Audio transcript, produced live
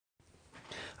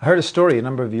I heard a story a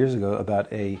number of years ago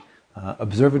about a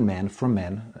observant man from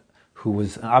men who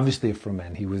was obviously a from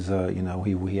man. He was,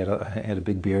 he had a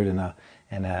big beard and a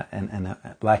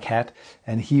black hat,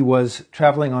 and he was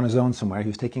traveling on his own somewhere. He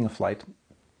was taking a flight,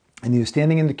 and he was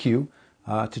standing in the queue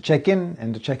to check in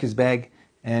and to check his bag.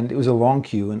 And it was a long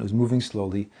queue, and it was moving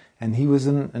slowly. And he was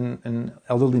an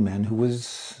elderly man who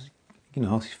was,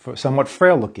 somewhat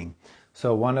frail looking.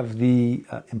 So one of the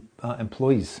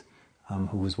employees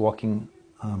who was walking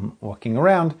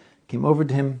around came over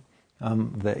to him,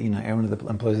 one of the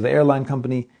employees of the airline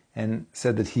company, and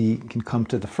said that he can come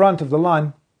to the front of the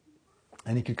line,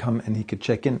 and he could come and he could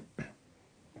check in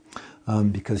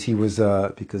because he was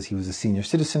a senior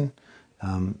citizen,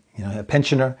 a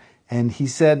pensioner. And he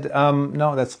said,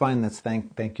 "No, that's fine.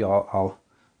 Thank you. I'll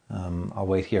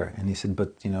wait here." And he said,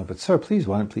 "But sir, please,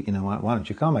 why don't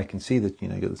you come? I can see that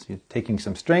you're taking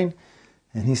some strain."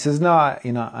 And he says, "No,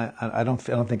 I don't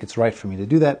think it's right for me to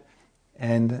do that."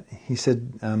 And he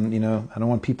said, "I don't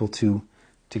want people to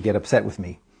get upset with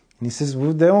me." And he says,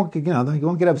 "Well, they won't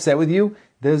get upset with you.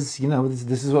 This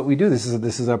is what we do.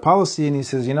 This is our policy." And he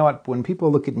says, "You know what? When people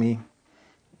look at me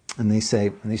and they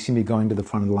see me going to the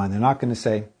front of the line, they're not going to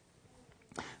say,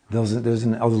 there's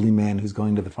an elderly man who's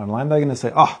going to the front of the line. They're going to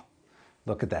say, 'Oh,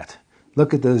 look at that.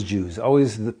 Look at those Jews,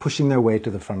 always pushing their way to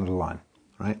the front of the line,'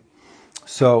 right?"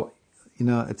 So,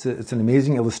 it's an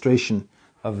amazing illustration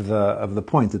of the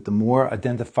point that the more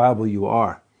identifiable you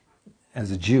are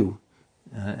as a Jew,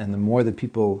 and the more that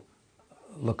people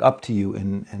look up to you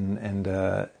and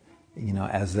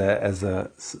as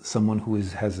someone who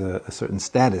has a certain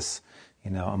status,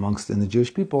 in the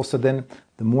Jewish people. So then,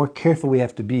 the more careful we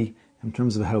have to be in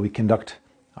terms of how we conduct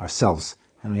ourselves,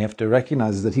 and we have to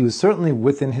recognize that he was certainly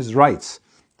within his rights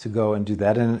to go and do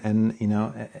that,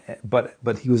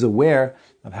 but he was aware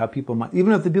of how people might,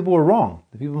 even if the people were wrong,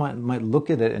 the people might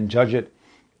look at it and judge it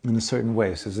in a certain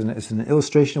way. So it's an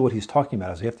illustration of what he's talking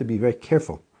about. So you have to be very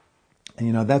careful,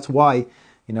 and that's why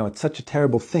it's such a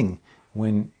terrible thing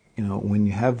when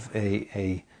you have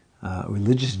a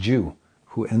religious Jew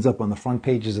who ends up on the front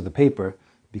pages of the paper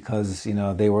because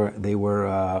they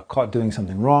were caught doing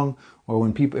something wrong, or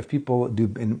if people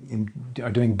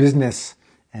are doing business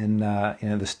and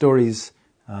the stories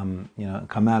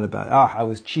come out about, I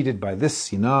was cheated by this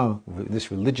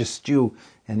this religious Jew,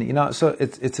 and so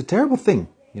it's a terrible thing.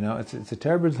 It's a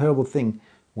terrible thing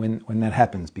when that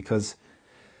happens, because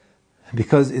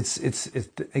it's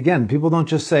again, people don't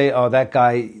just say, "Oh, that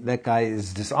guy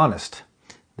is dishonest."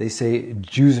 They say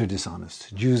Jews are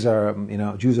dishonest. Jews are, and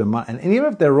even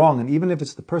if they're wrong, and even if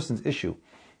it's the person's issue,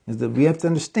 is that we have to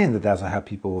understand that that's how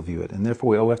people will view it, and therefore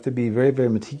we all have to be very, very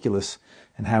meticulous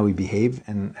in how we behave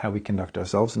and how we conduct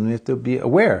ourselves, and we have to be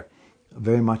aware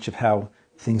very much of how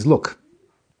things look,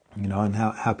 and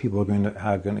how people are going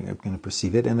to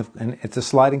perceive it, and it's a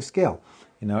sliding scale,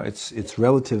 it's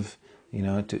relative,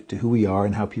 to who we are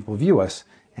and how people view us,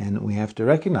 and we have to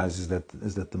recognize is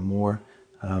that the more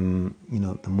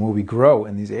the more we grow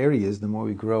in these areas, the more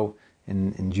we grow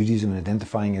in Judaism and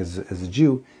identifying as a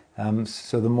Jew,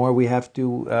 so the more we have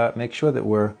to make sure that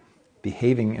we're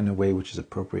behaving in a way which is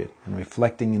appropriate and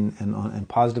reflecting and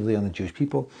positively on the Jewish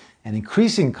people and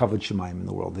increasing kavod shamayim in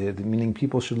the world. Meaning,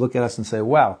 people should look at us and say,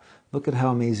 "Wow, look at how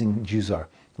amazing Jews are.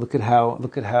 Look at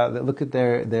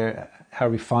their how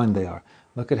refined they are.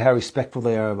 Look at how respectful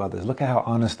they are of others. Look at how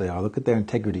honest they are. Look at their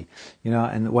integrity,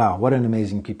 and wow, what an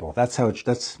amazing people." That's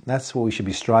what we should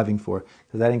be striving for,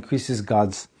 because that increases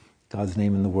God's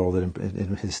name in the world and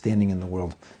his standing in the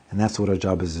world, and that's what our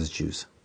job is as Jews.